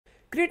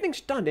Creating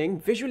stunning,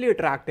 visually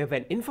attractive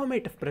and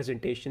informative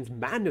presentations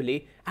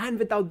manually and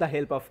without the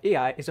help of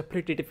AI is a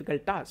pretty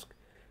difficult task.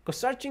 Because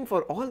searching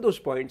for all those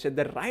points and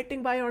then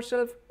writing by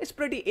yourself is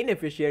pretty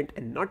inefficient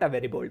and not a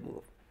very bold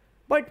move.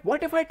 But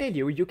what if I tell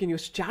you you can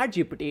use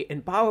ChatGPT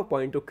and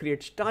PowerPoint to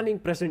create stunning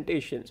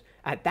presentations,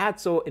 and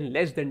that's so in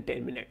less than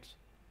 10 minutes?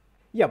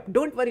 Yup,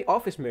 don't worry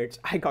office mates,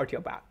 I got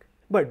your back.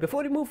 But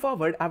before we move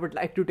forward, I would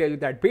like to tell you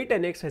that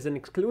Be10x has an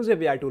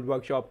exclusive AI tool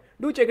workshop.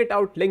 Do check it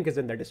out, link is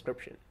in the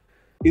description.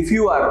 If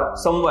you are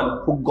someone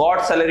who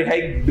got salary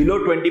hike below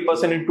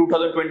 20% in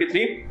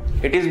 2023,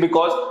 it is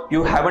because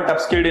you haven't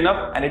upskilled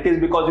enough, and it is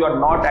because you are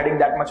not adding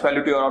that much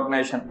value to your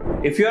organization.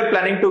 If you are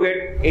planning to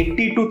get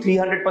 80 to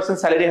 300%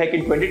 salary hike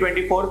in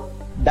 2024,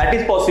 that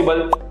is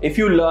possible if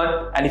you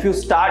learn and if you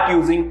start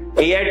using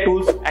AI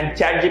tools and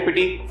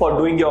ChatGPT for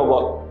doing your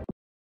work.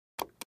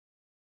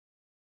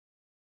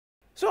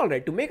 So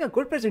alright, to make a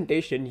good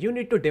presentation, you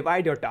need to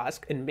divide your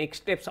task and make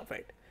steps of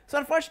it. So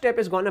our first step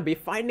is gonna be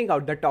finding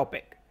out the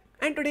topic.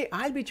 And today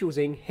I'll be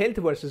choosing health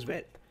versus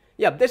wealth.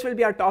 Yep, this will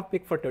be our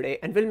topic for today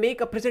and we'll make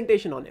a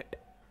presentation on it.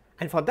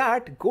 And for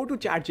that, go to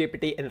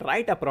ChatGPT and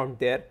write a prompt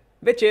there,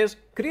 which is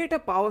create a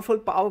powerful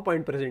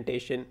PowerPoint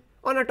presentation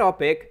on a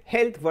topic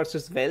health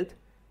versus wealth.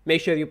 Make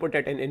sure you put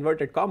it in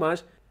inverted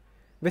commas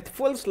with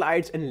full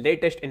slides and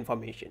latest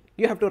information.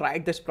 You have to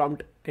write this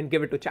prompt and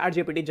give it to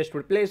ChatGPT. Just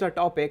replace our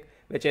topic,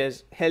 which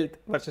is health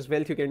versus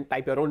wealth. You can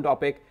type your own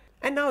topic.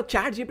 And now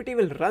ChatGPT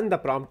will run the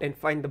prompt and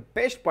find the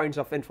best points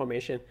of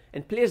information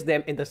and place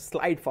them in the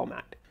slide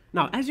format.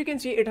 Now, as you can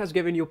see, it has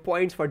given you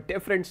points for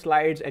different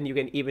slides and you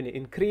can even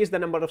increase the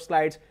number of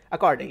slides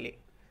accordingly.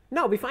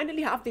 Now, we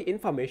finally have the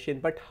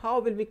information, but how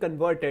will we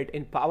convert it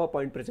in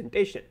PowerPoint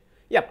presentation?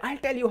 Yep, I'll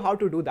tell you how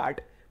to do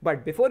that.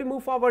 But before we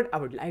move forward, I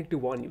would like to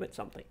warn you with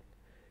something.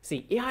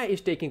 See, AI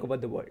is taking over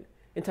the world.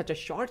 In such a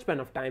short span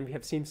of time, we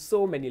have seen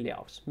so many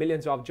layoffs,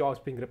 millions of jobs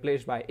being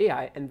replaced by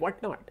AI and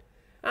whatnot.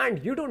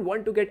 And you don't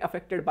want to get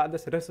affected by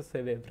this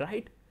recessive wave,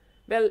 right?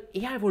 Well,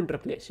 AI won't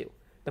replace you.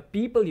 The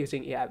people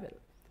using AI will.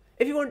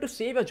 If you want to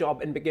save a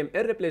job and become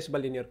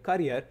irreplaceable in your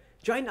career,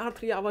 join our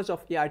 3 hours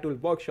of AI tool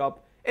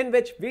workshop in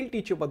which we'll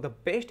teach you about the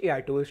best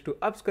AI tools to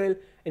upskill,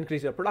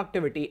 increase your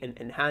productivity, and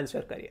enhance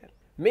your career.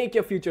 Make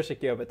your future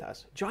secure with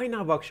us. Join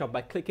our workshop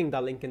by clicking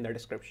the link in the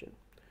description.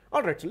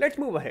 Alright, so let's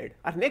move ahead.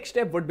 Our next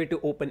step would be to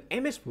open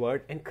MS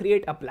Word and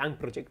create a blank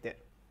project there.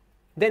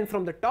 Then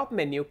from the top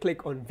menu,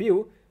 click on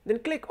View, then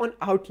click on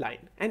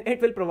Outline, and it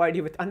will provide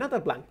you with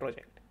another blank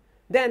project.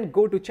 Then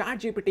go to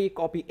ChatGPT,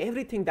 copy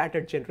everything that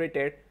it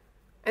generated,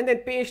 and then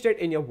paste it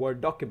in your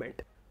Word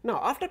document. Now,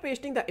 after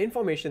pasting the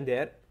information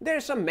there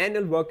is some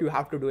manual work you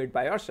have to do it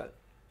by yourself,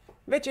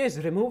 which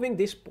is removing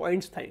these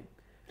points thing.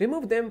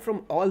 Remove them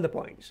from all the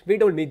points. We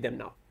don't need them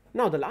now.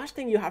 Now, the last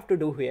thing you have to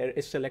do here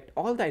is select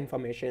all the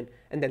information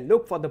and then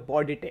look for the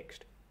body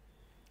text.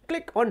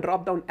 Click on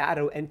drop down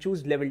arrow and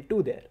choose level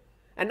 2 there.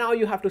 And now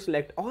you have to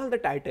select all the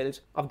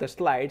titles of the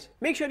slides.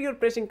 Make sure you're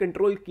pressing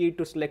Ctrl key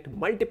to select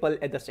multiple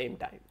at the same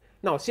time.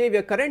 Now save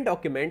your current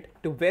document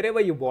to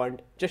wherever you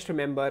want. Just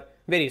remember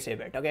where you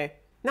save it, okay?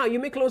 Now you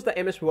may close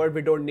the MS Word,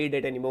 we don't need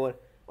it anymore.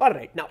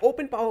 Alright, now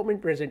open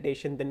PowerPoint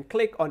presentation, then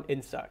click on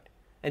Insert.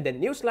 And then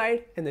New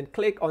Slide, and then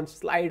click on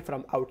Slide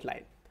from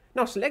Outline.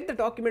 Now select the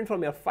document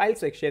from your File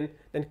section,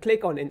 then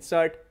click on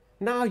Insert.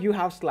 Now you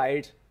have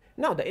slides.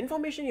 Now the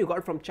information you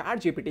got from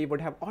ChatGPT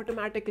would have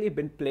automatically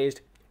been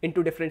placed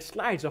into different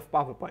slides of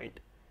PowerPoint.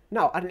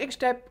 Now our next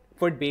step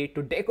would be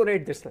to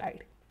decorate this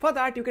slide. For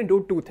that you can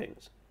do two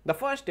things. The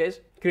first is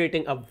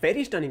creating a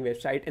very stunning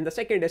website and the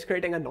second is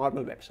creating a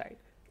normal website.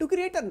 To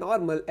create a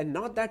normal and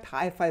not that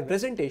hi-fi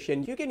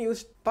presentation, you can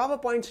use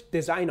PowerPoint's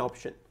design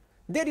option.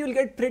 There you'll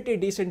get pretty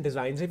decent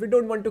designs. If you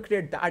don't want to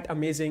create that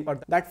amazing or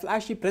that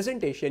flashy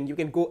presentation, you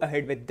can go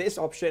ahead with this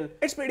option.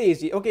 It's pretty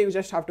easy. Okay, you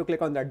just have to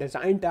click on that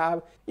design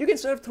tab. You can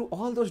surf through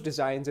all those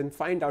designs and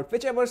find out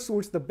whichever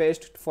suits the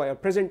best for your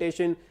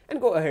presentation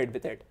and go ahead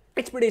with it.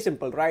 It's pretty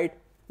simple, right?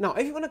 Now,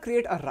 if you want to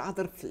create a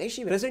rather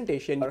flashy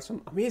presentation or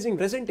some amazing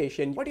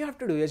presentation, what you have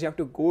to do is you have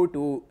to go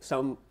to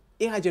some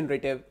AI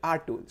generative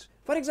art tools.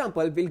 For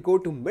example, we'll go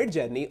to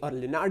Midjourney or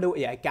Leonardo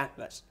AI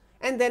Canvas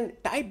and then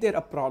type there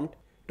a prompt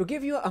to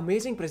give you an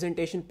amazing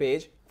presentation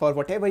page for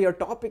whatever your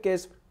topic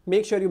is.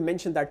 Make sure you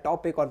mention that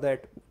topic or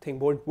that thing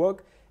won't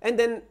work. And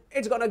then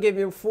it's gonna give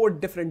you 4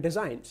 different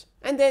designs.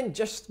 And then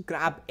just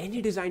grab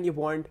any design you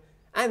want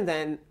and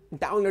then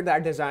download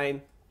that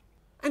design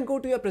and go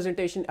to your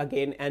presentation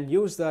again and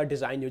use the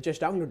design you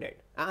just downloaded.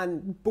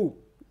 And boom,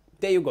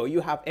 there you go. You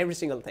have every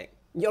single thing.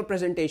 Your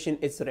presentation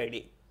is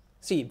ready.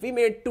 See, we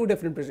made 2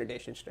 different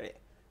presentations today.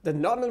 The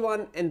normal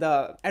one and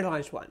the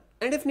advanced one.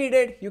 And if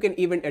needed, you can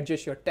even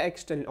adjust your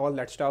text and all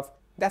that stuff.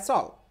 That's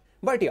all.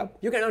 But yeah,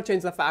 you cannot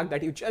change the fact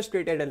that you just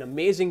created an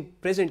amazing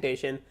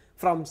presentation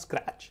from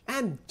scratch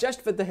and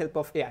just with the help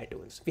of AI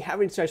tools. We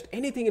haven't searched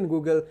anything in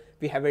Google.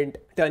 We haven't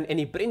done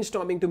any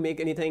brainstorming to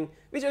make anything.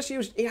 We just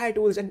used AI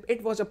tools and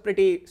it was a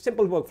pretty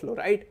simple workflow,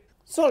 right?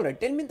 So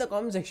alright, tell me in the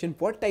comment section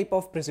what type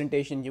of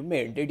presentation you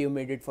made. Did you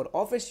made it for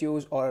office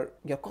use or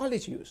your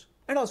college use?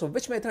 And also,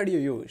 which method you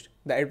used,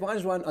 the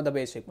advanced one or the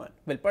basic one?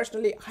 Well,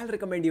 personally, I'll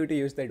recommend you to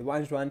use the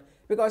advanced one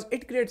because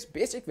it creates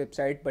basic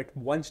website but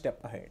one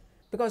step ahead.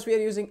 Because we are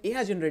using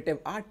AI generative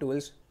art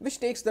tools, which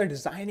takes the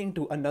designing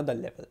to another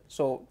level.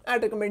 So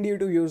I'd recommend you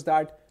to use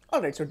that.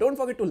 Alright, so don't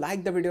forget to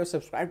like the video,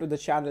 subscribe to the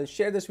channel,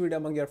 share this video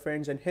among your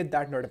friends and hit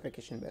that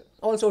notification bell.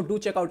 Also, do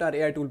check out our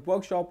AI tool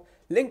workshop.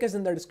 Link is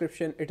in the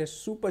description. It is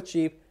super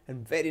cheap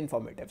and very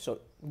informative.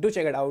 So do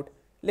check it out.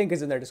 Link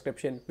is in the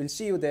description. We'll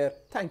see you there.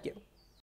 Thank you.